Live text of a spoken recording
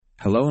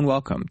Hello and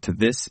welcome to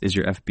This Is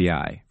Your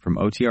FBI from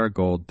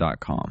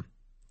OTRGold.com.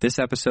 This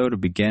episode will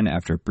begin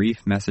after a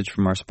brief message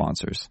from our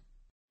sponsors.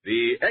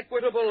 The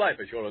Equitable Life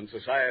Assurance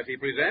Society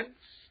presents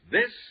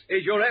This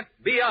Is Your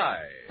FBI.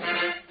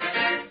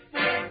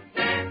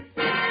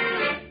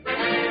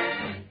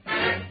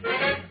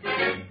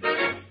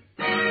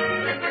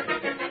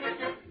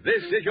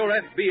 This is Your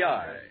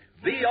FBI,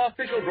 the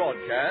official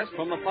broadcast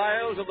from the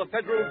files of the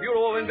Federal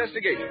Bureau of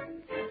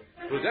Investigation.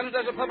 Presented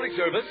as a public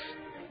service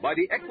by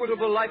the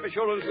Equitable Life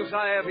Assurance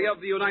Society of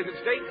the United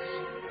States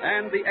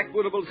and the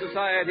Equitable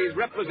Society's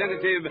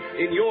representative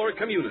in your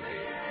community.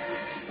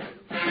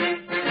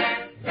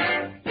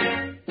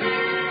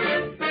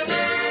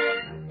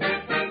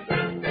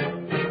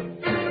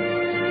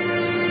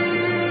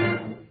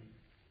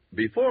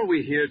 Before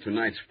we hear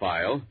tonight's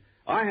file,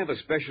 I have a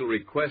special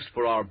request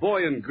for our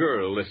boy and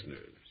girl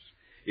listeners.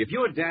 If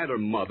your dad or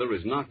mother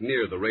is not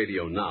near the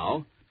radio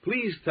now,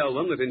 please tell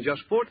them that in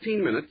just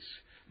 14 minutes,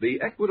 the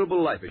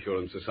Equitable Life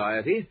Assurance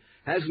Society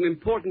has an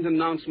important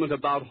announcement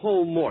about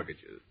home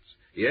mortgages.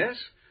 Yes,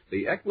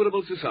 the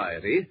Equitable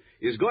Society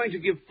is going to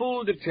give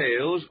full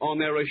details on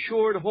their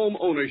assured home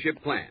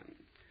ownership plan.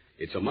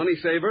 It's a money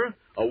saver,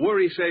 a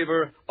worry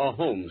saver, a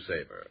home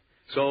saver.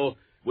 So,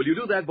 will you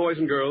do that, boys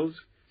and girls?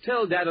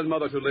 Tell Dad and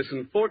Mother to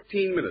listen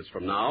 14 minutes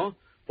from now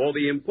for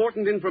the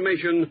important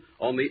information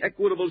on the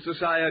Equitable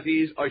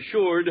Society's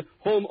assured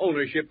home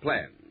ownership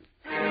plan.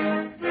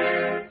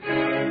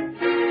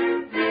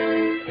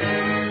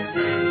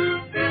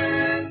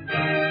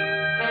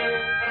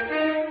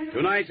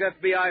 Tonight's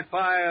FBI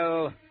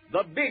file,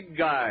 The Big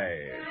Guy.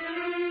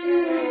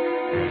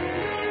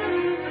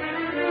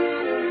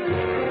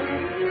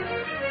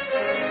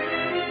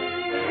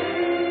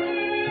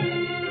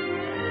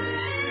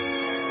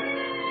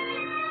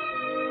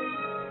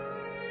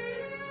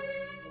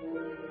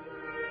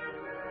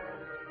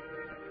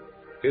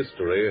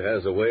 History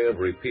has a way of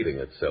repeating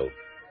itself,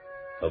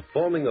 of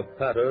forming a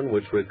pattern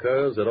which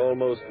recurs at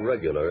almost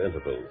regular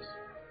intervals.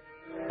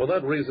 For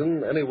that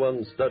reason,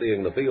 anyone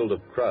studying the field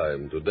of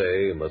crime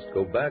today must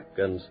go back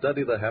and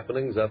study the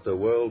happenings after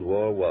World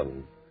War I.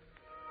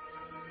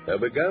 There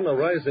began a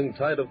rising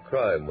tide of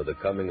crime with the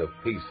coming of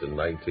peace in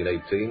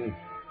 1918,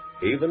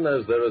 even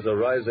as there is a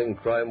rising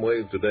crime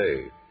wave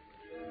today.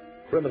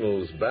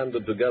 Criminals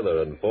banded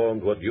together and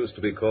formed what used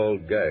to be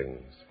called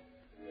gangs.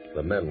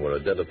 The men were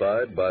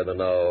identified by the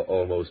now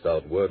almost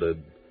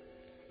outworded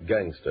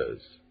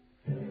gangsters.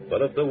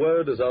 But if the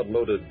word is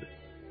outmoded,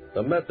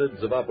 the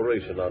methods of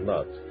operation are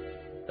not.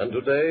 And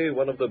today,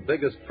 one of the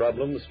biggest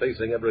problems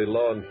facing every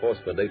law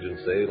enforcement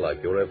agency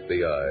like your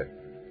FBI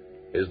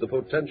is the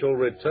potential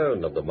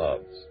return of the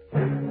mobs.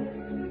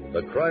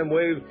 The crime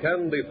wave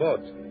can be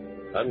fought,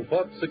 and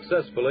fought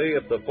successfully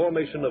if the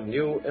formation of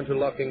new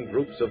interlocking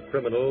groups of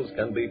criminals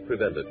can be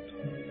prevented.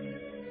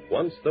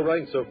 Once the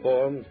ranks are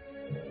formed,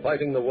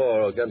 fighting the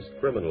war against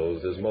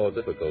criminals is more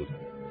difficult,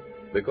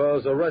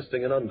 because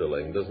arresting an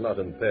underling does not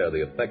impair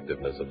the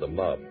effectiveness of the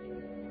mob,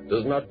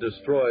 does not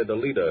destroy the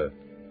leader,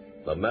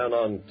 the man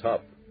on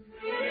top.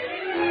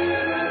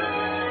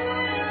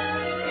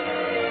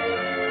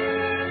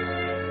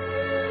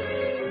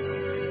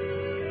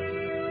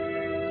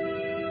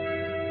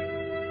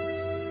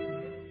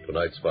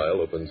 Tonight's file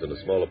opens in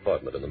a small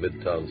apartment in the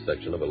midtown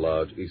section of a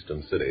large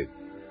eastern city.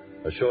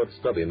 A short,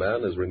 stubby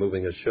man is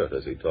removing his shirt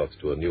as he talks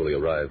to a newly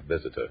arrived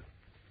visitor.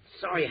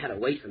 Sorry you had to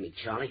wait for me,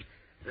 Charlie.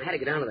 I had to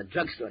go down to the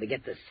drugstore to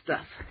get this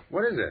stuff.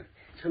 What is it?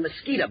 It's for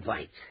mosquito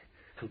bites.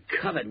 I'm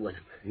covered with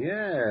them.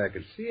 Yeah, I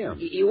can see them.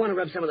 You want to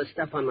rub some of the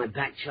stuff on my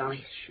back,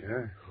 Charlie?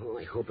 Sure. Oh,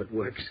 I hope it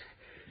works.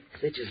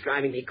 This itch is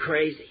driving me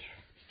crazy.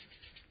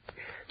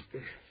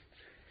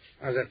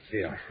 How's that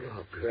feel?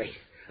 Oh, great.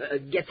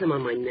 Get some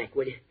on my neck,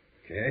 will you?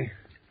 Okay.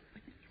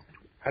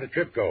 How'd the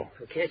trip go?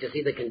 Well, can't you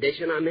see the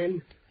condition I'm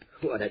in?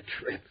 What a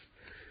trip.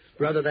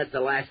 Brother, that's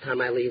the last time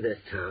I leave this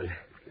town.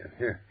 Yeah,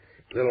 here.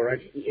 A little right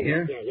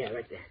here? Yeah,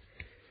 right there.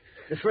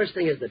 The first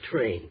thing is the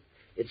train.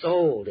 It's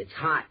old, it's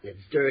hot, and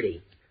it's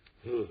dirty.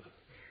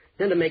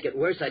 Then to make it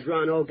worse, I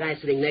draw an old guy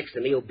sitting next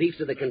to me who beefs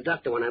to the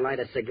conductor when I light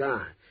a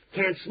cigar.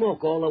 Can't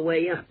smoke all the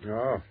way up.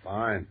 Oh,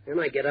 fine. Then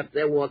I get up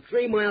there, walk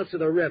 3 miles to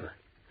the river.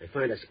 I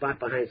find a spot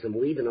behind some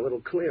weeds in a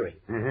little clearing.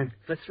 Mm-hmm.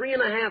 For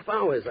 3.5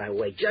 hours I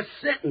wait, just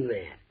sitting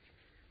there.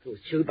 I was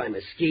chewed by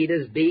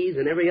mosquitoes, bees,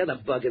 and every other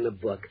bug in the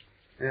book.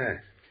 Yeah.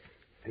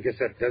 I guess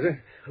that does it.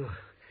 Oh.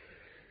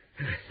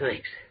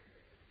 Thanks.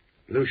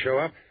 Lou show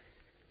up?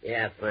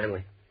 Yeah,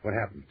 finally. What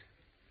happened?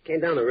 Came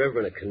down the river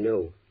in a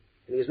canoe.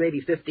 And he was maybe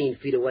 15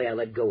 feet away. I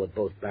let go with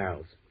both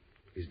barrels.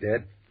 He's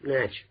dead?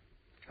 Natch.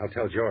 I'll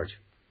tell George.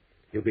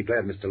 He'll be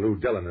glad Mr. Lou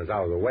Dillon is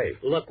out of the way.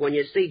 Look, when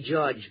you see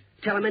George,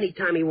 tell him any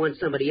time he wants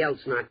somebody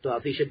else knocked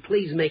off, he should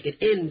please make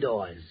it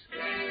indoors.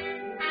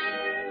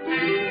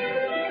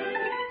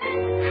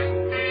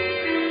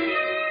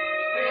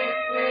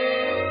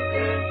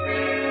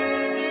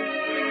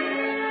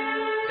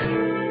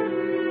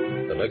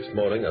 Next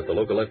morning at the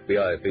local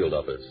FBI field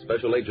office,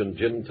 Special Agent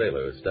Jim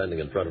Taylor is standing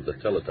in front of the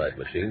teletype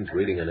machines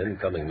reading an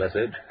incoming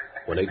message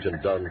when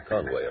Agent Don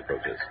Conway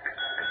approaches.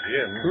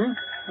 Jim,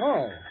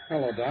 Oh,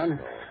 hello, Don.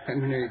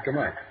 And you come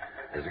up.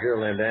 There's a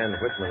girl named Ann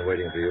Whitman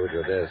waiting for you at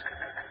your desk.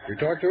 You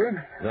talked to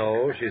her?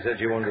 No, she said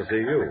she wanted to see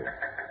you.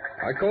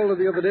 I called her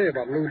the other day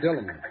about Lou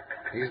Dillon.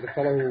 He's the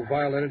fellow who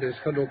violated his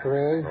federal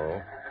parole.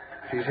 Oh?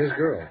 She's his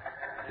girl.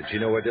 Did she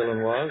know where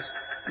Dillon was?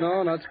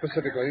 No, not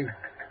specifically.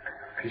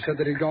 She said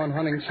that he'd gone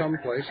hunting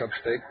someplace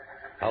upstate.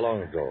 How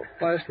long ago?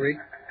 Last week.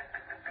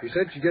 She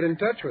said she'd get in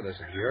touch with us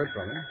if she heard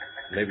from him.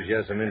 Maybe she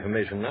has some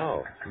information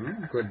now.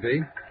 Could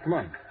be. Come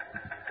on.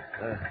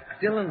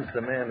 Dillon's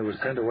the man who was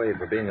sent away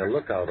for being a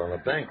lookout on a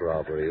bank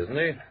robbery, isn't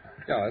he?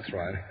 Yeah, that's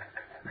right.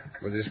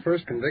 With his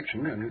first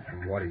conviction, and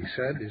from what he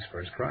said, his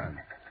first crime.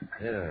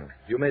 Yeah.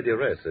 You made the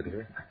arrest, didn't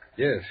you?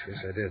 Yes,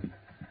 I did.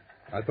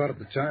 I thought at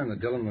the time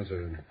that Dillon was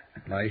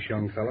a nice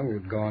young fellow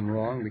who'd gone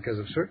wrong because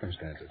of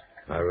circumstances.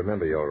 I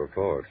remember your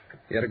report.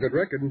 He had a good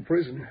record in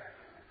prison.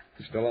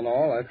 Still in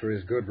all, after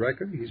his good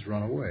record, he's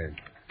run away.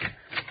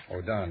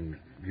 Oh, Don,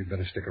 you'd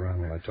better stick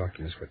around while I talk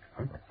to Miss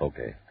Whitman, huh?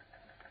 Okay.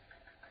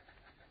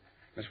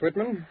 Miss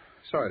Whitman,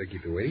 sorry to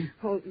keep you waiting.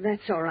 Oh,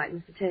 that's all right,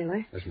 Mr.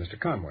 Taylor. This is Mr.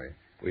 Conway.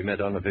 We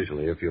met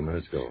unofficially a few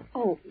minutes ago.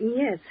 Oh,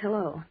 yes,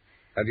 hello.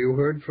 Have you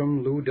heard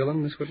from Lou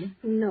Dillon, Miss Whitman?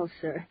 No,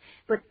 sir.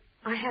 But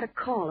I had a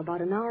call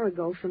about an hour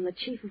ago from the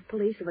chief of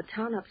police of a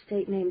town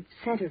upstate named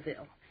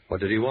Centerville. What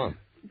did he want?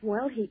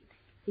 Well, he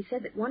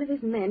said that one of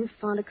his men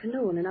found a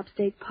canoe in an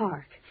upstate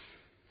park.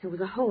 There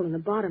was a hole in the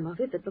bottom of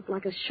it that looked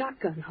like a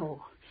shotgun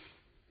hole.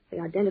 They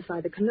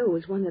identified the canoe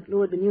as one that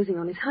Lou had been using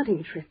on his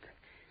hunting trip.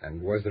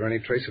 And was there any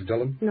trace of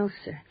Dillon? No,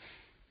 sir.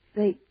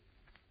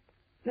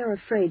 They're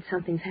afraid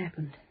something's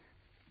happened.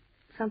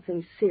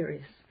 Something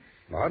serious.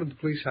 Well, how did the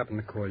police happen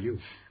to call you?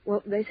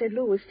 Well, they said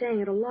Lou was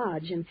staying at a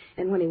lodge, and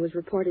when he was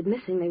reported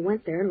missing, they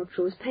went there and looked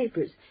through his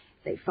papers.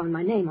 They found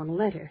my name on a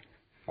letter.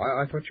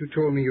 I thought you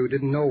told me you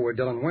didn't know where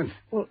Dillon went.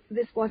 Well,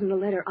 this wasn't a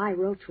letter I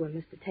wrote to him,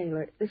 Mr.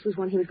 Taylor. This was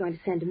one he was going to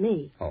send to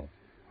me. Oh,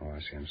 I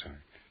see. I'm sorry.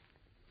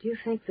 Do you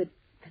think that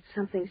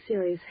something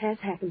serious has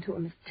happened to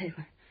him, Mr.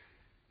 Taylor?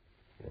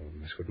 Well,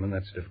 Miss Whitman,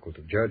 that's difficult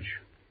to judge.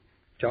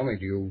 Tell me,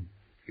 do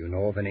you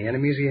know of any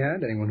enemies he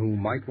had? Anyone who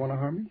might want to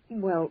harm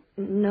him? Well,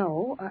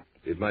 no.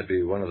 It might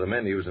be one of the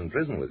men he was in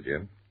prison with,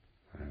 Jim.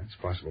 That's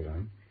possible,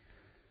 Don.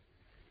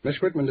 Miss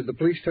Whitman, did the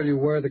police tell you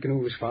where the canoe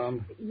was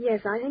found?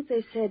 Yes, I think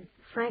they said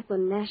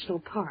Franklin National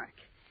Park.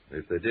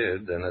 If they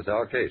did, then that's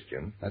our case,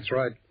 Jim. That's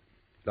right.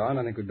 Don,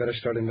 I think we'd better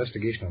start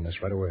investigation on this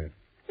right away.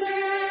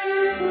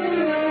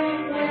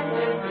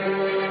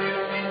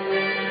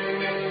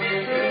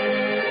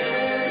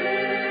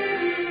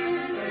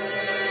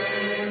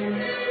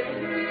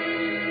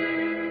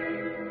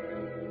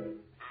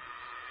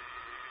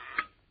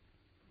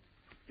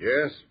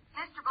 Yes?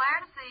 Mr. Blair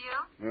to see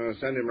you.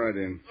 Send him right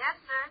in. Yes,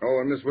 sir. Oh,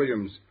 and Miss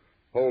Williams,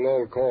 hold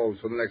all calls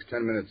for the next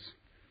 10 minutes.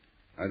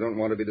 I don't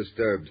want to be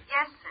disturbed.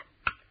 Yes, sir.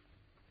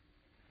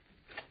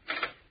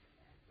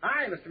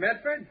 Hi, Mr.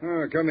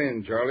 Medford. Come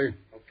in, Charlie.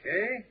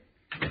 Okay.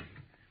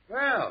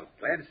 Well,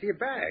 glad to see you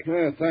back.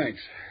 Thanks.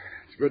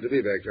 It's good to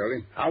be back,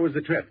 Charlie. How was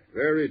the trip?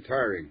 Very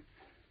tiring.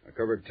 I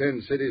covered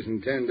 10 cities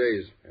in 10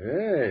 days.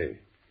 Hey,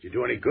 did you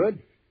do any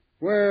good?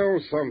 Well,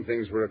 some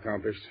things were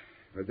accomplished,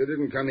 but they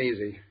didn't come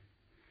easy.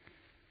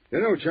 You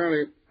know,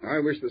 Charlie, I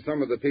wish that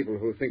some of the people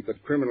who think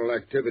that criminal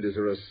activities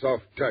are a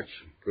soft touch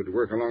could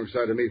work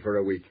alongside of me for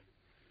a week.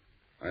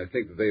 I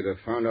think that they'd have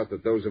found out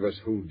that those of us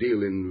who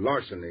deal in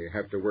larceny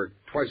have to work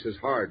twice as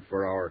hard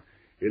for our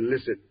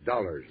illicit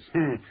dollars.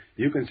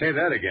 You can say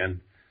that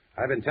again.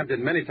 I've been tempted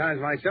many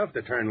times myself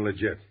to turn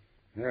legit.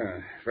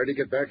 Yeah. Freddie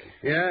get back?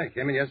 Yeah,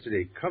 came in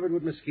yesterday, covered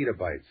with mosquito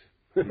bites.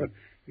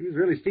 He was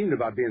really steamed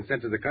about being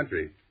sent to the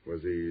country.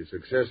 Was he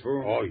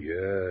successful? Oh,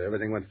 yeah,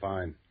 everything went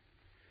fine.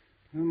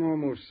 I'm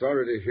almost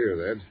sorry to hear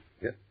that.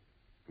 Yeah.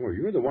 Well,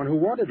 you're the one who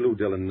wanted Lou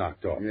Dillon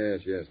knocked off.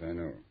 Yes, I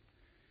know.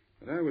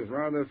 But I was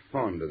rather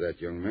fond of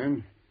that young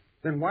man.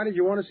 Then why did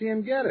you want to see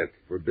him get it?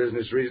 For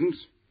business reasons.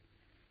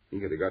 He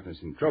could have gotten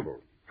us in trouble.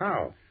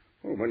 How?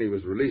 Well, when he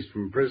was released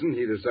from prison,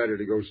 he decided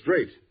to go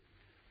straight.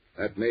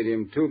 That made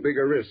him too big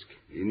a risk.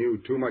 He knew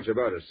too much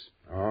about us.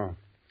 Oh.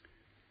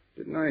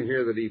 Didn't I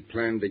hear that he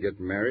planned to get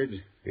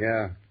married?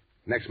 Yeah,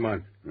 next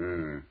month.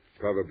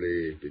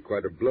 Probably be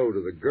quite a blow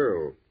to the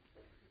girl.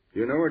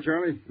 You know her,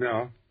 Charlie?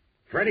 No.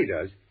 Freddie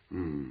does.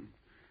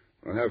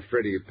 I'll have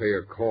Freddie pay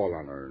a call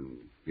on her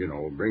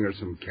and, bring her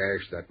some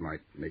cash. That might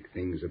make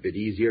things a bit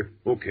easier.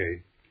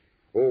 Okay.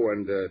 Oh,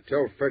 and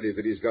tell Freddie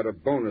that he's got a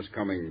bonus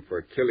coming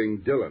for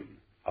killing Dillon.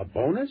 A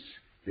bonus?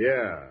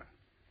 Yeah.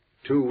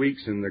 2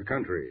 weeks in the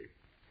country.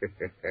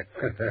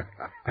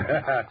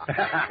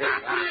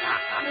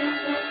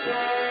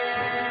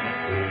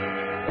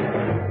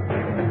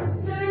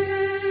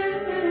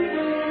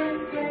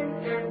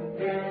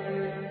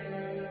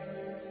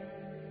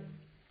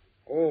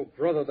 Oh,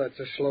 brother, that's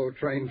a slow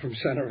train from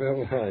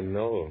Centerville. I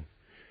know.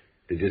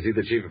 Did you see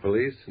the chief of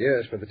police?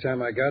 Yes, by the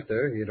time I got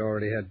there, he'd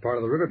already had part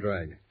of the river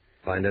drag.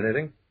 Find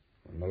anything?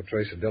 Well, no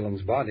trace of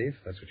Dillon's body, if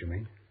that's what you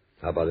mean.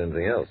 How about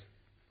anything else?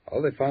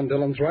 Well, they found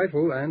Dillon's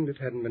rifle, and it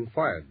hadn't been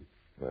fired.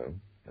 Well,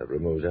 that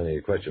removes any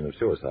question of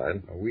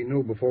suicide. We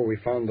knew before we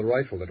found the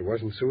rifle that it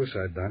wasn't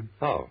suicide, Don.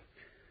 How?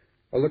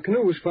 Well, the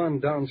canoe was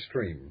found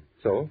downstream.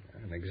 So?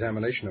 An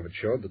examination of it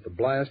showed that the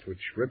blast which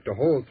ripped a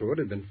hole through it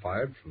had been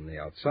fired from the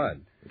outside.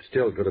 It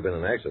still could have been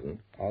an accident.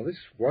 Oh, this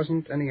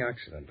wasn't any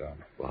accident,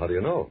 Don. Well, how do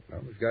you know?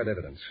 Well, we've got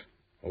evidence.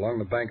 Along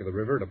the bank of the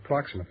river, at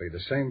approximately the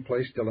same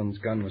place Dillon's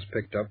gun was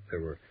picked up,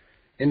 there were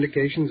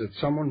indications that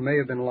someone may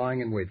have been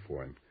lying in wait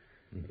for him.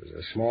 There was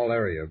a small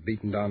area of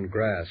beaten-down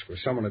grass where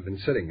someone had been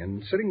sitting,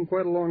 and sitting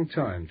quite a long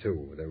time,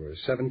 too. There were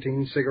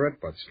 17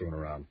 cigarette butts strewn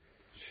around.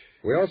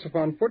 We also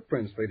found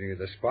footprints leading to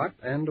the spot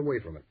and away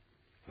from it.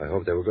 I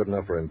hope they were good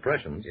enough for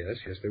impressions. Yes,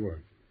 they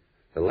were.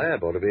 The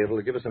lab ought to be able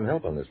to give us some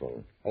help on this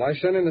one. Well, I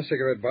sent in the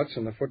cigarette butts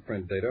and the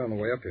footprint data on the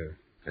way up here.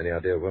 Any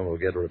idea when we'll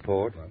get a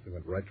report? Well, we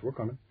went right to work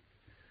on it.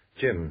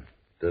 Jim,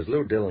 does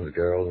Lou Dillon's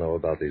girl know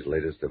about these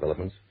latest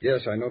developments?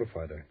 Yes, I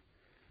notified her.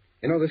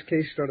 You know, this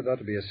case started out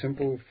to be a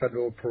simple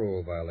federal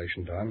parole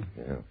violation, Tom.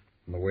 Yeah.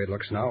 And the way it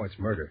looks now, it's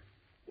murder.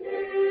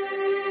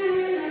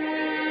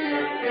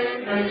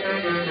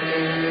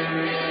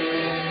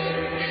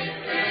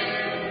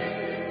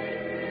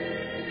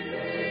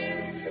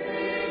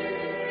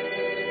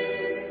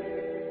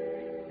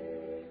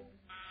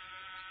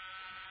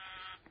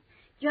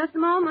 Just a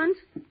moment.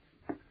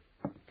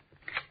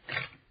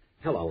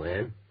 Hello,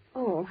 Anne.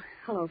 Oh,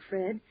 hello,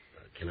 Fred.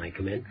 Can I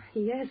come in?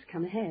 Yes,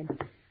 come ahead.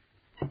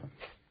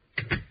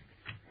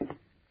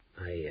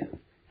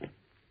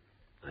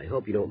 I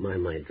hope you don't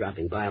mind my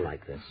dropping by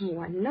like this.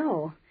 Why,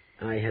 no.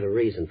 I had a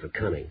reason for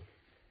coming.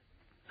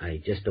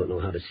 I just don't know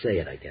how to say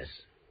it, I guess.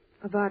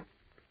 About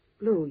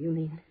Lou, you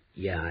mean?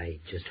 Yeah, I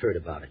just heard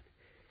about it.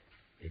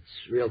 It's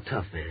real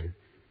tough, Anne.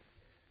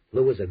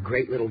 Lou was a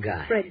great little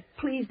guy. Fred,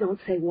 please don't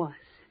say was.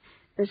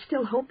 There's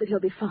still hope that he'll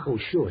be found. Oh,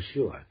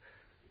 sure.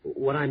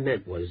 What I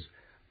meant was,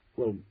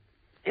 well,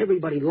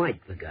 everybody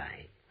liked the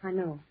guy. I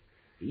know.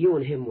 You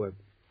and him were,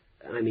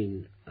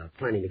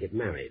 planning to get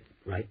married,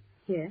 right?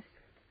 Yes.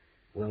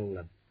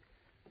 Well,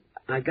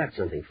 I got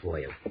something for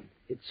you.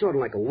 It's sort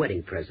of like a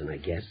wedding present, I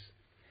guess.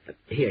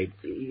 Here,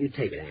 you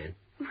take it, Anne.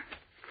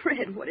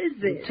 Fred, what is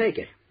this? Take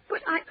it.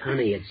 But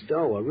Honey, it's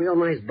dough, a real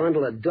nice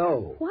bundle of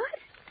dough. What?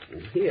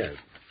 And here,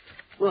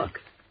 look.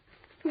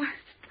 What?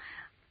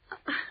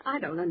 I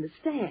don't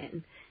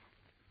understand.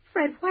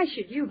 Fred, why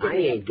should you give I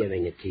ain't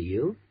giving it to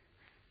you.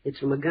 It's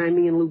from a guy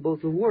me and Lou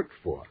both have worked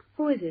for.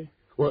 Who is he?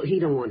 Well, he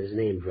don't want his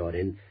name brought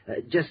in.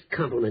 Just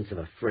compliments of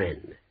a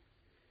friend.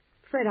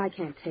 Fred, I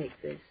can't take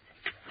this.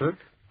 Huh?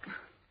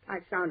 I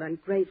sound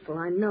ungrateful,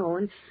 I know,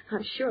 and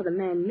I'm sure the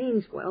man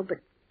means well, but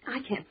I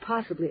can't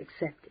possibly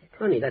accept it.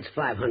 Honey, that's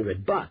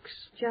 $500.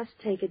 Just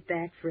take it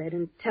back, Fred,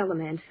 and tell the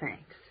man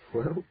thanks.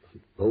 Well,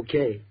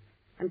 okay.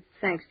 And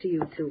thanks to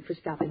you, too, for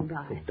stopping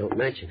by. Don't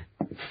mention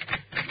it.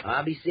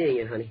 I'll be seeing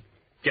you, honey.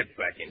 Get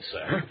back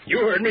inside. You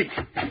heard me.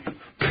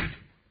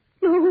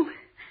 No.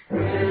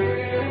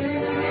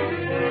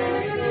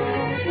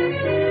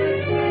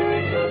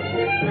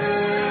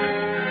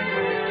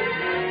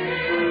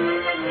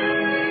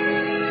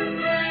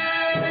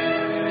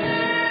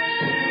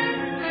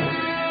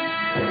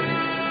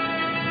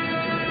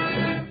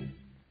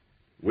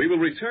 We will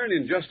return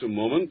in just a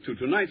moment to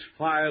tonight's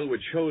file,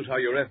 which shows how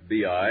your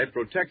FBI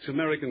protects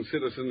American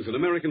citizens in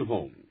American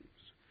homes.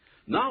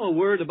 Now a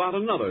word about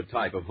another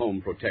type of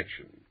home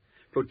protection.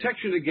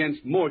 Protection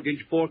against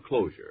mortgage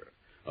foreclosure.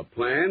 A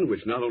plan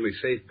which not only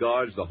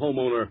safeguards the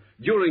homeowner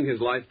during his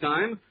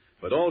lifetime,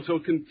 but also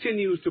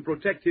continues to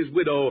protect his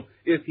widow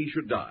if he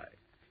should die.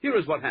 Here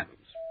is what happens.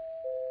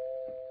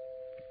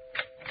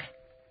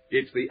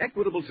 It's the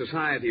Equitable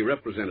Society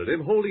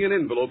representative holding an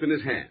envelope in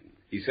his hand.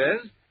 He says,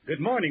 "Good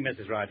morning,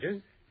 Mrs.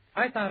 Rogers.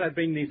 I thought I'd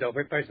bring these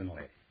over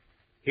personally.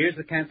 Here's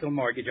the canceled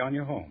mortgage on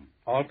your home,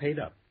 all paid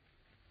up.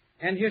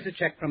 And here's a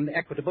check from the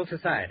Equitable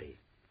Society.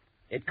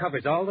 It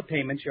covers all the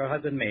payments your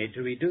husband made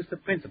to reduce the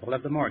principal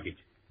of the mortgage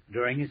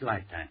during his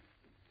lifetime."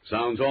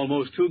 Sounds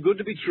almost too good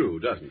to be true,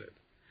 doesn't it?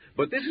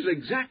 But this is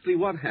exactly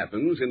what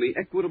happens in the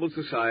Equitable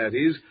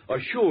Society's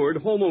Assured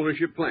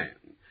Homeownership Plan,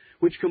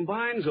 which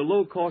combines a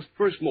low-cost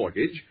first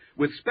mortgage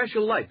with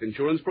special life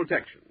insurance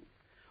protection.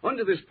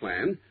 Under this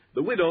plan,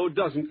 the widow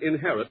doesn't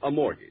inherit a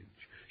mortgage.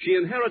 She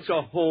inherits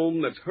a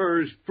home that's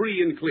hers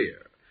free and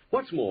clear.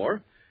 What's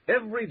more,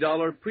 every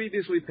dollar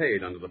previously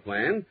paid under the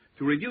plan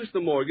to reduce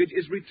the mortgage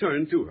is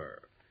returned to her.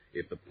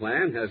 If the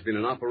plan has been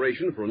in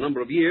operation for a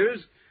number of years,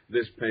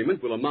 this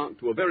payment will amount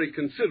to a very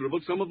considerable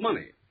sum of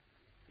money.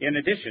 In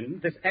addition,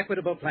 this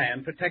Equitable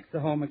plan protects the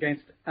home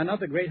against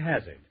another great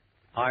hazard,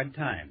 hard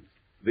times.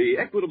 The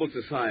Equitable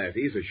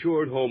Society's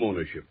Assured Home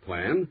Ownership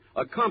Plan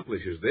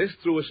accomplishes this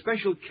through a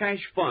special cash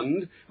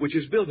fund which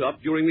is built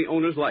up during the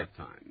owner's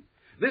lifetime.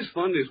 This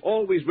fund is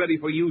always ready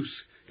for use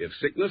if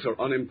sickness or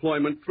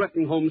unemployment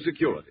threaten home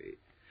security.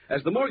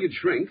 As the mortgage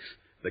shrinks,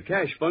 the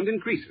cash fund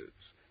increases.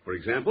 For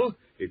example,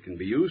 it can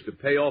be used to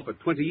pay off a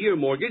 20-year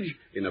mortgage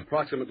in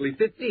approximately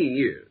 15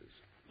 years.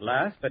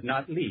 Last but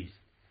not least,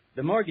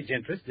 the mortgage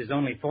interest is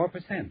only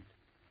 4%,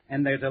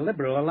 and there's a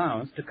liberal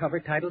allowance to cover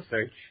title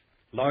search,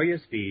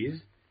 lawyer's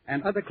fees,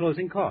 and other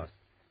closing costs.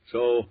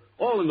 So,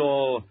 all in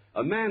all,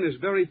 a man is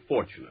very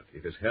fortunate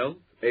if his health,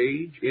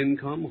 age,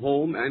 income,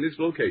 home, and its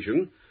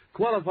location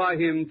qualify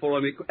him for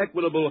an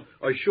equitable,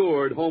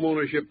 assured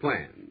homeownership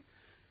plan.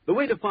 The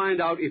way to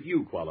find out if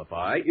you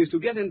qualify is to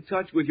get in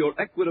touch with your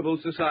Equitable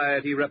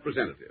Society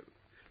representative.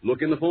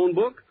 Look in the phone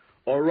book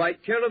or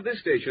write care of this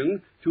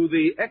station to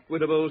the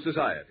Equitable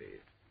Society.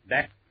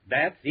 That's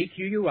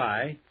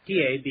EQUITABLE.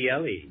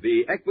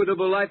 The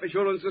Equitable Life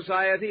Assurance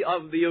Society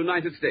of the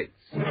United States.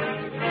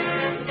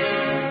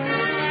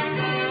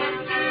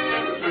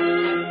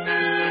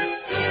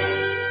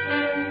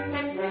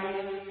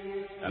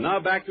 And now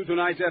back to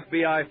tonight's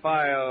FBI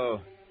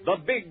file, The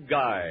Big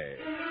Guy.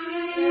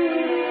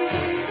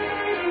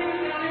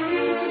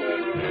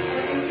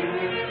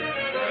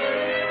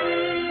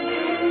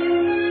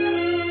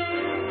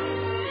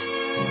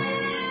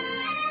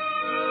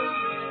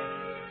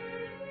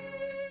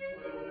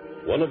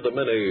 One of the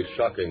many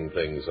shocking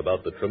things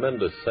about the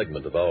tremendous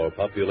segment of our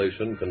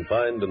population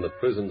confined in the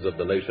prisons of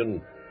the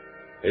nation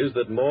is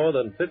that more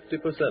than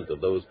 50%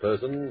 of those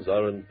persons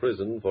are in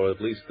prison for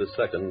at least the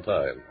second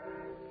time.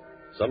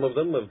 Some of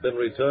them have been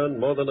returned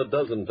more than a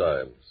dozen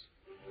times.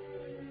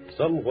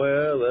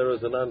 Somewhere there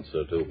is an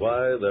answer to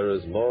why there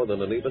is more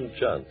than an even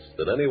chance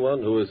that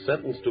anyone who is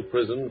sentenced to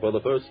prison for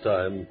the first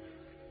time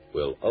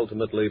will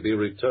ultimately be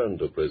returned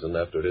to prison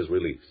after his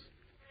release.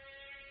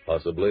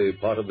 Possibly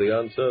part of the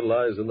answer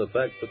lies in the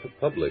fact that the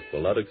public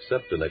will not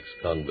accept an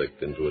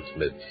ex-convict into its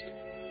midst.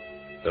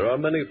 There are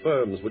many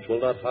firms which will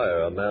not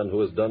hire a man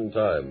who has done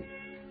time.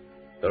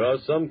 There are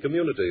some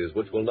communities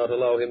which will not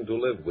allow him to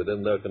live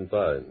within their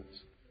confines.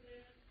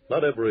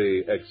 Not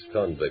every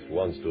ex-convict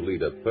wants to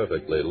lead a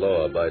perfectly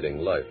law-abiding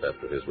life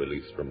after his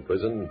release from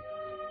prison.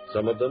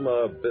 Some of them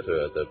are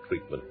bitter at their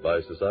treatment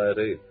by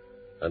society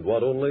and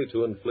want only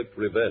to inflict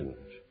revenge.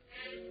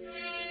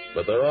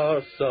 But there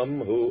are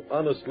some who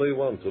honestly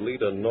want to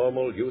lead a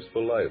normal,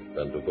 useful life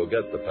and to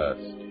forget the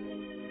past.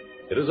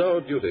 It is our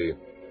duty,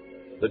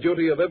 the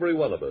duty of every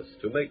one of us,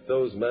 to make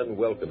those men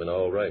welcome in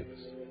our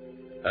ranks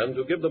and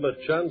to give them a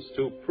chance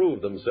to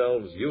prove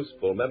themselves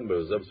useful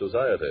members of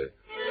society.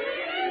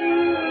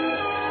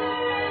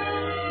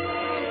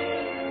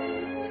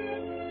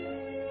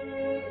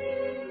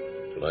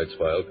 Tonight's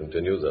file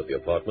continues at the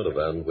apartment of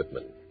Ann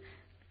Whitman.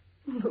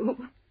 Lou.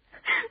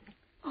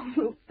 Oh,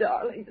 Lou,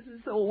 darling, this is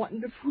so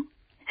wonderful.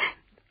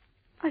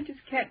 I just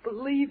can't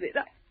believe it.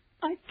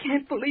 I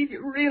can't believe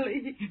you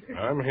really.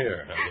 I'm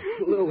here,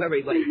 honey. Lou,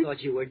 everybody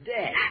thought you were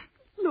dead.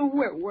 Lou,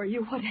 where were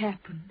you? What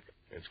happened?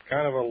 It's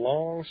kind of a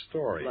long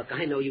story. Look,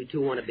 I know you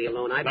two want to be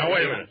alone. Now,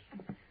 wait a minute.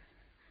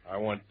 I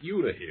want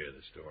you to hear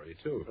the story,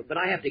 too. But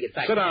I have to get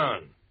back. Sit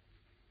down.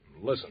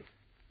 Listen.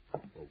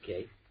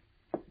 Okay.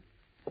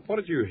 What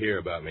did you hear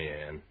about me,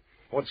 Ann?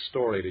 What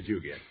story did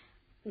you get?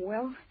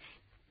 Well,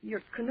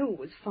 your canoe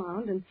was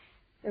found, and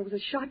there was a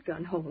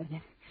shotgun hole in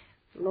it.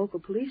 The local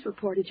police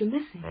reported you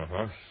missing.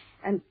 Uh-huh.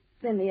 And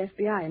then the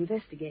FBI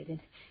investigated.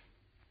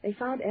 They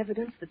found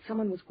evidence that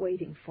someone was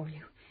waiting for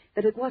you,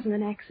 that it wasn't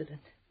an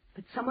accident,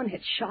 that someone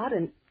had shot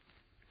and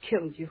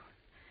killed you.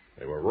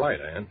 They were right,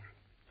 Ann.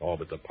 All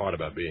but the part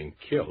about being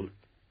killed.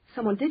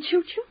 Someone did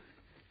shoot you?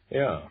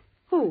 Yeah.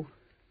 Who?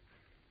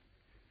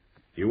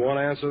 You want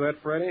to answer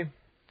that, Freddie?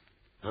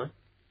 Huh?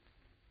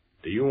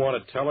 Do you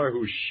want to tell her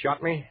who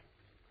shot me?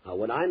 How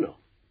would I know?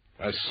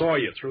 I saw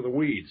you through the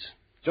weeds,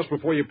 just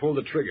before you pulled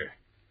the trigger.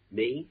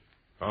 Me?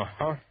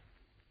 Uh-huh.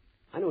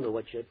 I don't know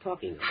what you're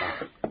talking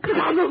about.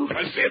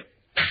 That's it.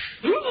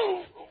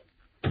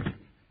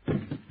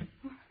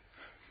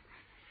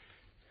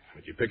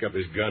 Did you pick up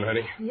his gun,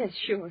 honey? Yes,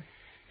 sure.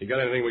 You got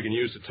anything we can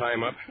use to tie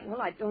him up?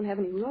 Well, I don't have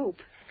any rope.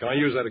 Can I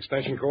use that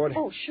extension cord?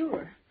 Oh,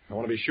 sure. I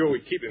want to be sure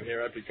we keep him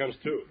here after he comes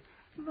to.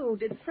 Lou,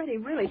 did Freddie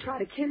really try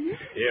to kill you?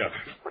 Yeah.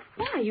 But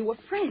why? You were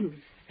friends.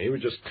 He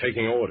was just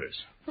taking orders.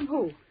 From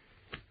who?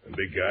 The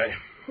big guy.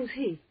 Who's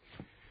he?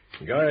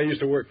 The guy I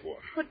used to work for.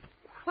 But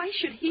why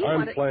should he I'm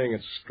want to... playing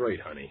it straight,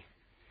 honey.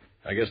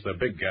 I guess the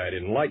big guy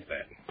didn't like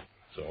that.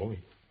 So he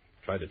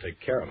tried to take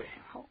care of me.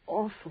 How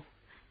awful.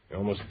 He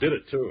almost did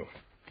it, too.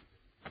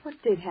 What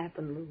did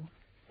happen,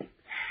 Lou?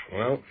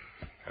 Well,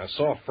 I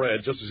saw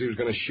Fred just as he was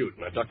going to shoot,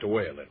 and I ducked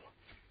away a little.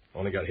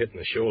 Only got hit in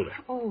the shoulder.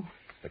 Oh.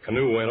 The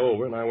canoe went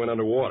over, and I went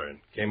underwater and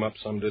came up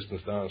some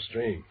distance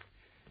downstream.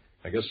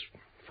 I guess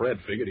Fred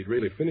figured he'd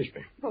really finished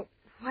me. Well,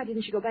 why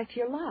didn't you go back to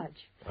your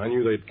lodge? I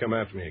knew they'd come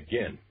after me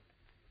again.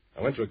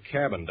 I went to a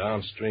cabin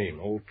downstream.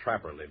 An old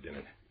trapper lived in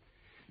it.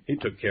 He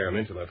took care of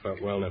me until I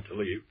felt well enough to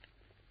leave.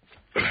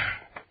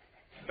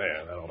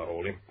 There, that ought to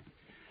hold him.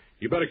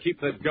 You better keep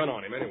that gun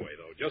on him anyway,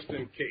 though, just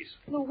in case.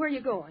 Lou, where are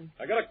you going?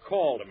 I got a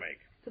call to make.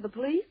 To the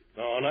police?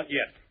 No, not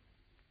yet.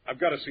 I've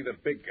got to see the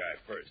big guy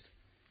first.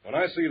 When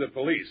I see the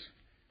police,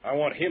 I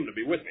want him to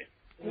be with me.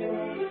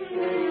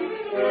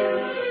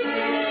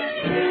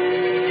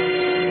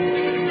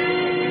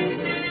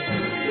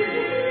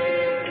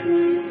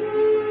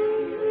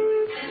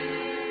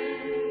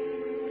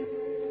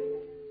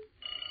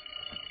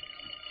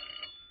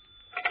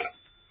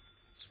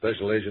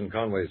 Special Agent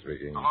Conway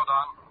speaking. Hello,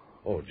 Don.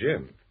 Oh,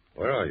 Jim.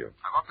 Where are you?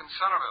 I'm up in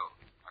Centerville.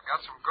 I've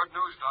got some good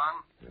news,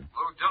 Don.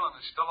 Lou Dillon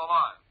is still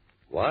alive.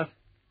 What?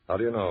 How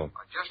do you know?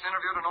 I just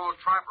interviewed an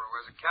old trapper who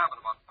has a cabin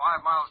about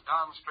 5 miles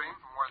downstream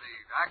from where the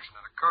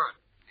accident occurred.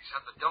 He said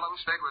that Dillon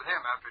stayed with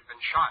him after he'd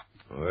been shot.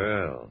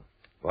 Well,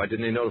 why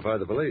didn't he notify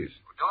the police?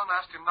 Well, Dillon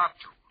asked him not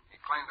to. He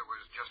claimed it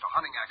was just a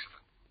hunting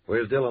accident.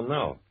 Where's Dillon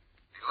now?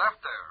 He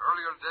left there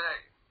earlier today.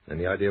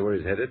 Any idea where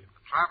he's headed?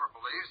 The trapper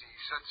believes he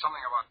said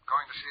something about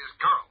going to see his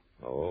girl.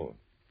 Oh,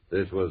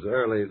 this was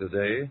early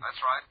today.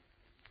 That's right.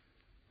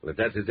 Well, if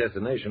that's his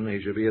destination, he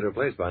should be at her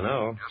place by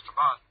now. Just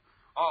about.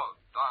 Oh,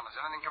 Don, has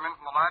anything come in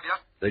from the lab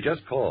yet? They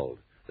just called.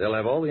 They'll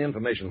have all the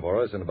information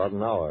for us in about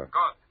an hour.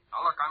 Good.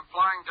 Now, look, I'm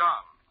flying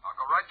down. I'll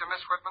go right to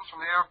Miss Whitman's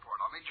from the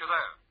airport. I'll meet you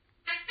there.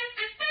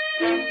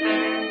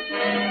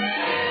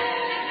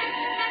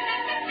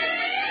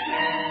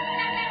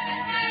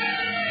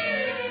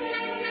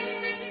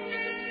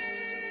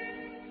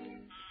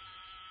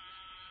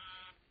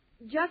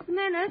 Just a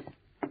minute.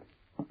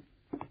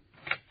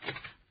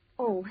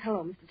 Oh,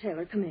 hello, Mr.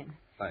 Taylor. Come in.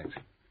 Thanks.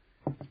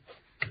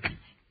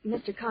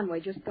 Mr.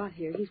 Conway just got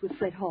here. He's with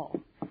Fred Hall.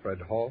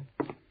 Fred Hall?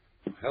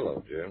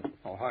 Hello, Jim.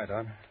 Oh, hi,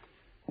 Don.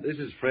 This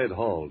is Fred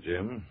Hall,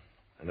 Jim.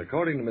 And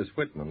according to Miss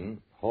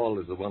Whitman, Hall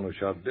is the one who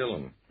shot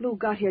Dillon. Lou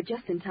got here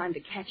just in time to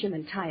catch him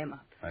and tie him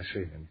up. I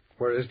see. And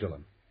where is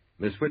Dillon?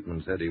 Miss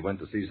Whitman said he went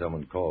to see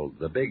someone called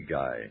the Big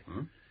Guy.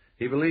 Hmm?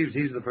 He believes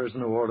he's the person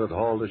who ordered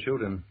Hall to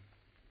shoot him.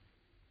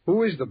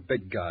 Who is the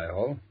Big Guy,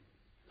 Hall?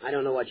 I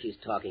don't know what she's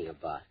talking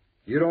about.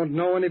 You don't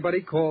know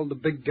anybody called the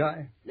Big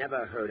Guy?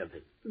 Never heard of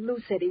him. Lou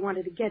said he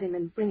wanted to get him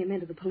and bring him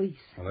into the police.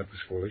 Well, that was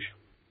foolish.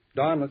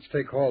 Don, let's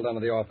take Hall down to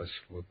the office.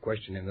 We'll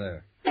question him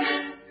there.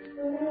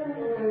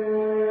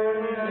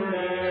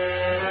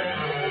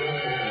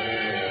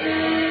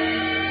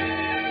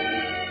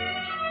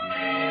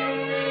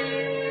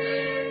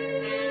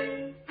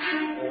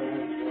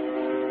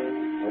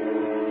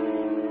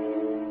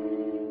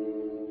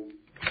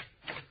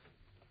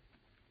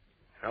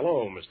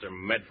 Hello, Mr.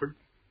 Medford.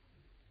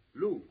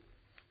 Lou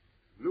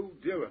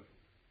Dillon.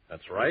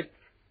 That's right.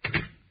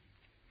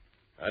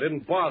 I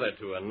didn't bother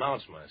to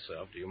announce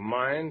myself. Do you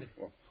mind?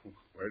 Well,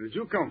 where did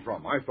you come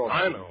from? I thought...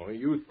 I know.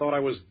 You thought I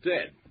was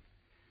dead.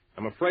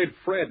 I'm afraid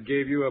Fred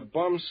gave you a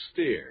bum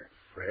steer.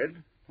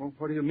 Fred? Well,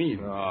 what do you mean?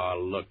 Oh,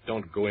 look,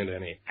 don't go into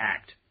any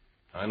act.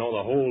 I know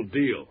the whole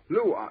deal.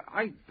 Lou,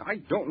 I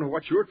don't know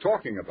what you're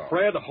talking about.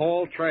 Fred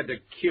Hall tried to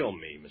kill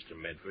me, Mr.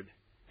 Medford,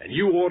 and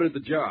you ordered the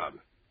job.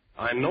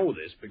 I know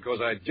this because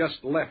I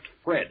just left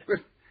Fred.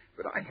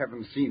 But I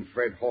haven't seen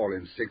Fred Hall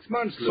in 6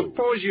 months, Lou.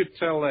 Suppose you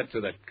tell that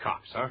to the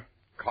cops, huh?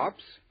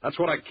 Cops? That's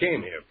what I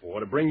came here for,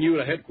 to bring you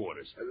to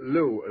headquarters.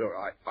 Lou,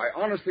 I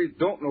honestly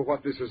don't know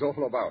what this is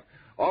all about.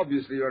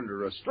 Obviously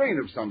under a strain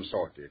of some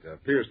sort. It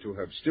appears to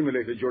have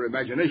stimulated your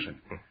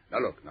imagination.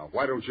 Now,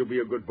 why don't you be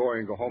a good boy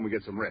and go home and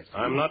get some rest?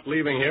 I'm not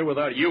leaving here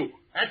without you.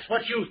 That's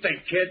what you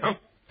think, kid.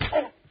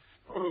 Huh?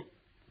 Oh.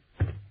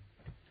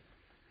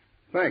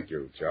 Thank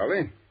you,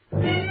 Charlie.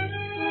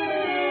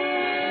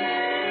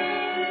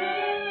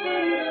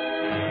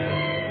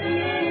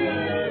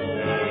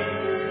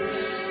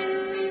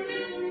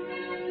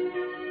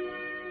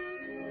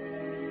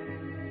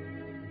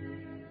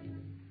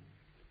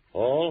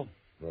 Hall,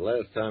 the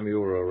last time you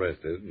were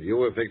arrested, you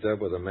were picked up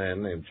with a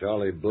man named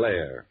Charlie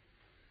Blair.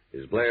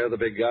 Is Blair the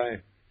Big Guy?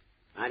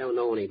 I don't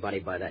know anybody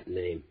by that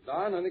name.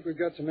 Don, I think we've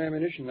got some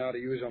ammunition now to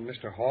use on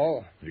Mr.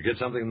 Hall. Did you get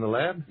something in the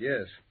lab?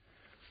 Yes.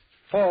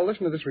 Hall,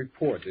 listen to this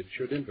report. It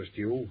should interest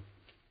you.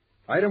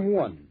 Item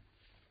 1.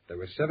 There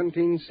were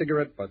 17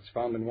 cigarette butts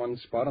found in one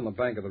spot on the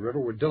bank of the river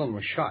where Dillon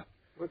was shot.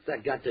 What's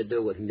that got to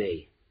do with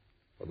me?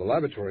 Well, the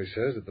laboratory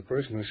says that the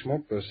person who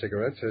smoked those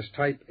cigarettes has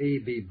type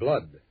AB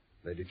blood.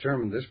 They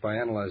determined this by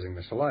analyzing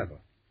the saliva.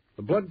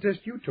 The blood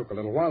test you took a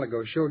little while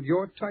ago showed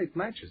your type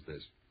matches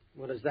this.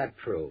 What does that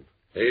prove?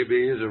 AB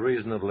is a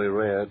reasonably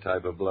rare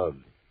type of blood.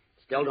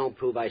 Still don't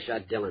prove I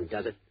shot Dillon,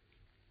 does it?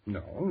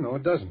 No,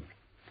 it doesn't.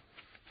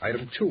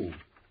 Item 2.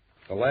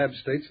 The lab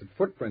states that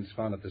footprints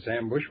found at this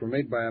ambush were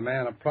made by a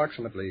man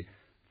approximately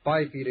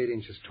 5 feet 8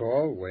 inches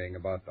tall, weighing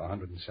about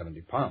 170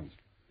 pounds.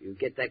 You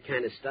get that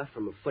kind of stuff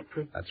from a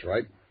footprint? That's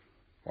right.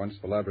 Once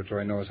the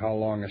laboratory knows how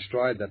long a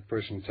stride that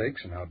person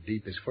takes and how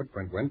deep his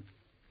footprint went.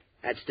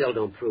 That still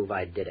don't prove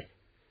I did it.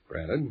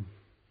 Granted.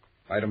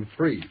 Item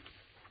 3.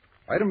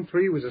 Item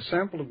 3 was a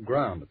sample of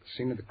ground at the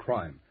scene of the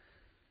crime.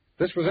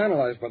 This was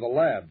analyzed by the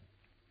lab.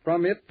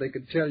 From it, they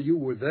could tell you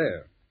were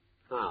there.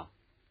 How?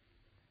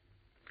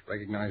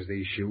 Recognize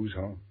these shoes,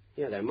 huh?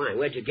 Yeah, they're mine.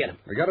 Where'd you get them?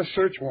 We got a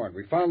search warrant.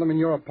 We found them in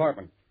your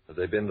apartment. Have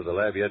they been to the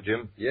lab yet,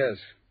 Jim? Yes.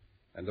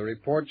 And the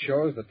report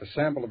shows that the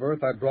sample of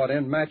earth I brought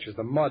in matches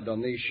the mud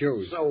on these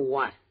shoes. So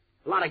what?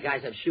 A lot of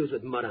guys have shoes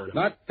with mud on them.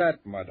 Not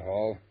that mud,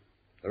 Hall.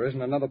 There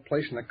isn't another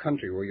place in the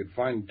country where you'd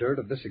find dirt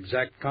of this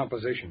exact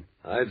composition.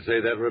 I'd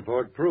say that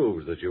report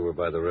proves that you were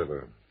by the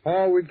river.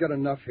 Hall, we've got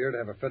enough here to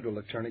have a federal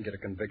attorney get a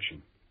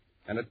conviction.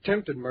 And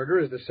attempted murder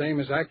is the same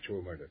as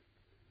actual murder.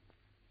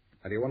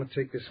 Now, do you want to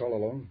take this all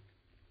alone?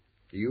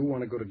 Do you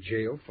want to go to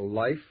jail for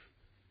life?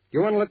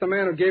 You want to let the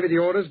man who gave you the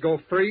orders go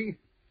free?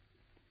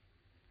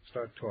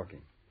 Start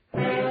talking.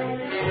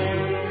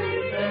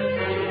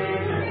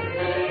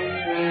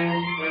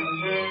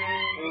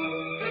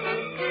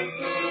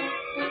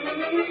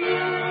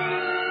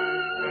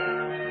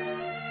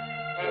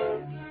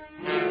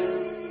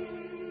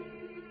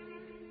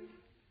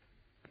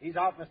 He's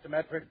out, Mr.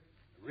 Medford.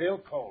 Real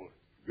cold.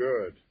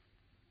 Good.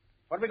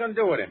 What are we going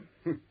to do with him?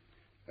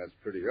 That's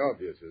pretty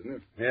obvious, isn't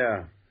it?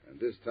 Yeah. And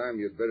this time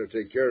you'd better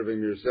take care of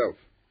him yourself.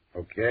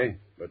 Okay.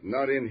 But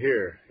not in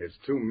here. It's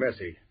too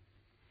messy.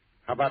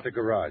 How about the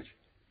garage?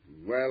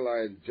 Well,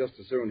 I'd just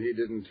as soon he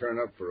didn't turn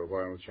up for a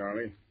while,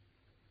 Charlie.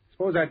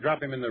 Suppose I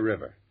drop him in the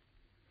river.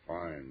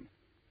 Fine.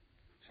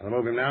 Shall I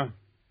move him now?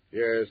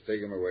 Yes, take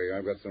him away.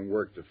 I've got some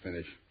work to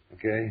finish.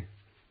 Okay.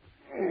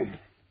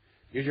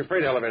 Use your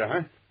freight elevator,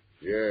 huh?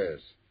 Yes.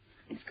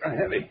 It's kind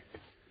of heavy.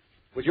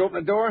 Would you open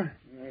the door?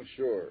 Oh,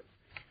 sure.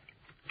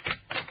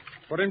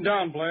 Put him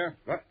down, Blair.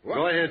 What?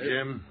 Go ahead,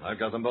 Jim. I've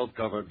got them both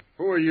covered.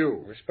 Who are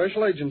you? We're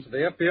special agents of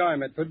the FBI,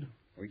 Medford.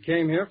 We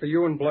came here for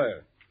you and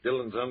Blair.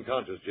 Dillon's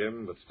unconscious,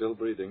 Jim, but still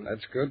breathing.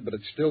 That's good, but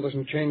it still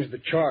doesn't change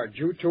the charge.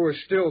 You two are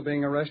still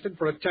being arrested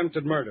for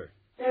attempted murder.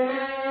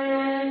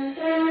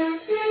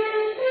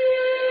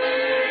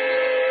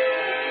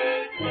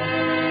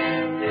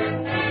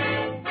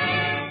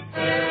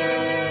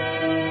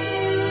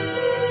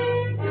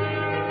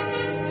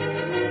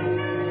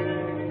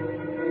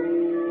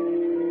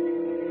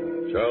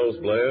 Charles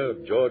Blair,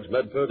 George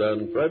Medford,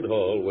 and Fred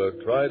Hall were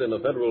tried in a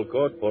federal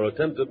court for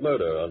attempted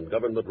murder on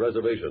government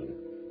reservation.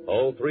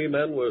 All three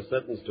men were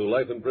sentenced to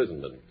life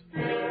imprisonment.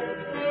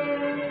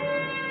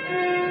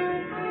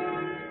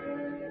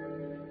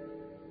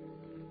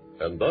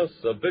 And thus,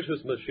 a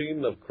vicious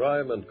machine of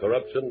crime and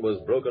corruption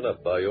was broken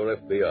up by your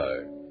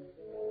FBI.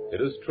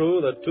 It is true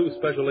that two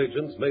special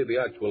agents made the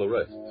actual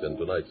arrests in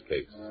tonight's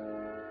case.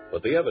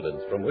 But the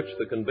evidence from which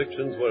the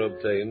convictions were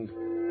obtained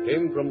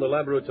came from the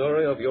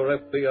laboratory of your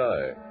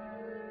FBI,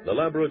 the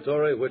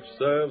laboratory which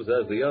serves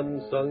as the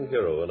unsung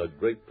hero in a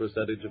great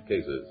percentage of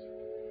cases.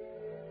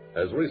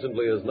 As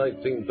recently as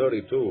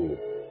 1932,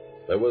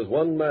 there was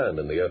one man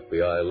in the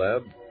FBI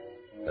lab,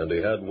 and he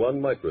had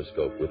one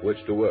microscope with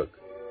which to work.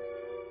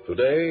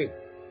 Today,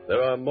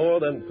 there are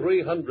more than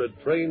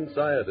 300 trained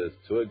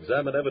scientists who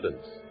examine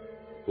evidence,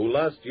 who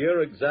last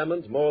year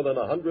examined more than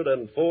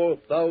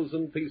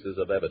 104,000 pieces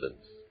of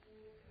evidence.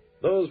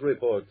 Those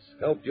reports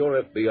helped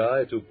your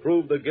FBI to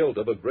prove the guilt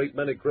of a great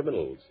many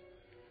criminals,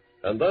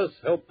 and thus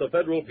helped the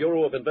Federal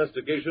Bureau of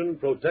Investigation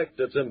protect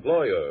its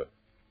employer,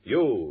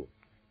 you,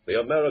 the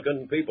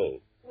American people.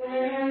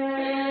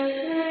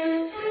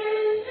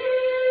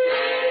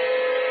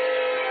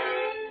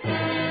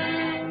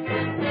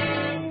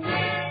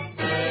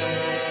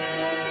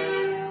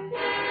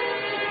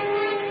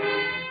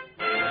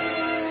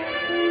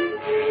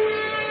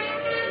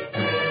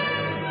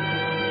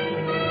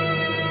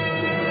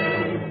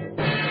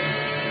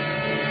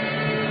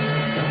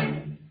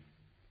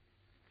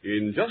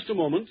 In just a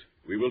moment,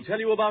 we will tell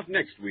you about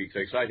next week's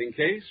exciting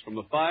case from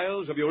the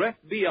files of your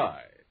FBI.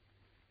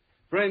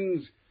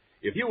 Friends,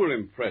 if you were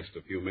impressed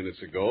a few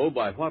minutes ago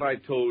by what I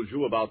told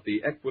you about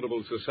the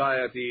Equitable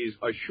Society's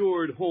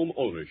Assured Home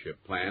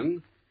Ownership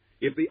Plan,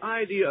 if the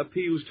idea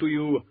appeals to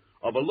you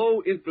of a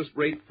low-interest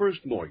rate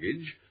first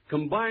mortgage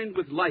combined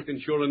with life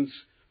insurance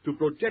to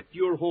protect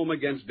your home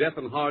against death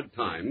and hard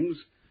times,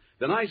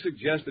 then I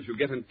suggest that you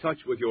get in touch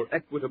with your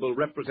Equitable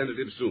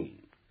representative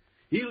soon.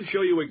 He'll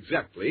show you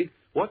exactly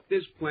what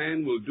this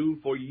plan will do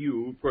for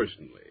you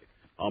personally,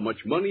 how much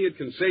money it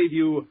can save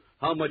you,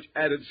 how much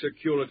added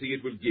security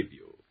it will give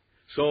you.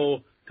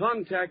 So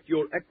contact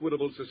your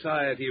Equitable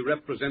Society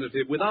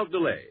representative without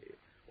delay,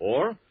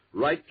 or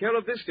write care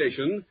of this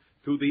station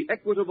to the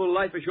Equitable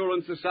Life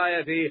Assurance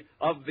Society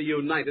of the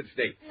United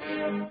States.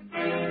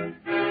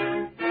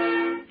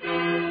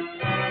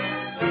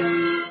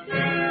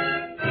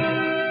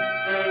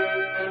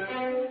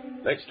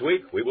 Next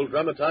week, we will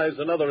dramatize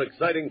another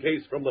exciting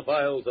case from the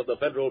files of the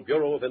Federal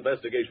Bureau of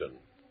Investigation.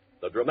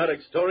 The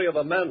dramatic story of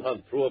a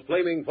manhunt through a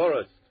flaming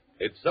forest.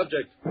 Its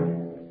subject,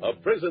 a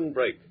prison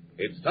break.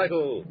 Its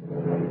title,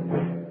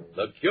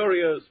 The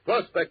Curious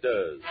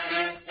Prospectors.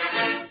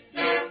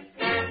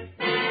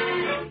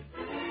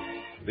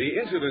 The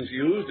incidents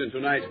used in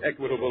tonight's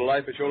Equitable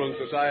Life Assurance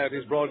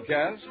Society's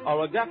broadcast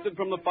are adapted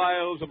from the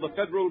files of the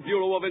Federal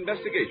Bureau of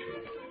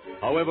Investigation.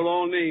 However,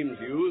 all names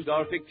used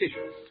are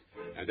fictitious,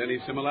 and any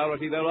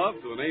similarity thereof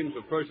to the names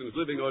of persons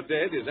living or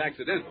dead is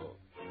accidental.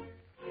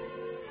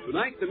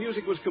 Tonight, the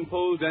music was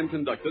composed and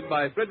conducted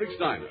by Frederick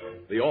Steiner.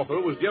 The author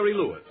was Jerry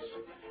Lewis.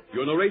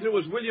 Your narrator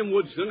was William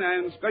Woodson,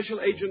 and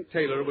Special Agent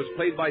Taylor was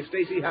played by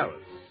Stacey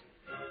Harris.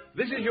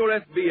 This Is Your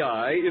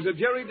FBI is a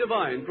Jerry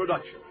Devine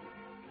production.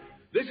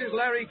 This is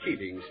Larry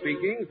Keating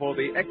speaking for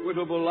the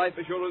Equitable Life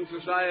Assurance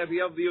Society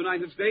of the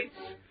United States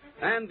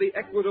and the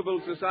Equitable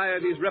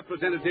Society's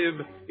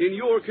representative in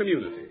your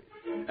community,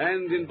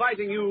 and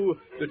inviting you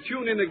to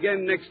tune in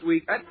again next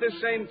week at this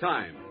same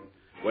time,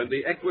 when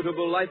the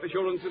Equitable Life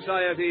Assurance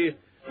Society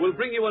will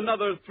bring you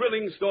another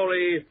thrilling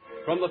story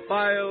from the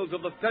files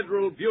of the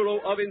Federal Bureau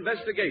of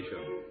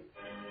Investigation,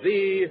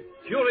 The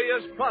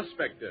Curious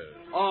Prospectors,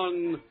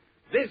 on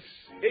This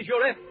Is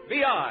Your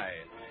FBI.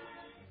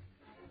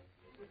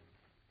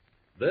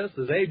 This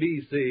is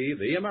ABC,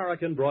 the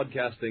American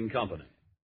Broadcasting Company.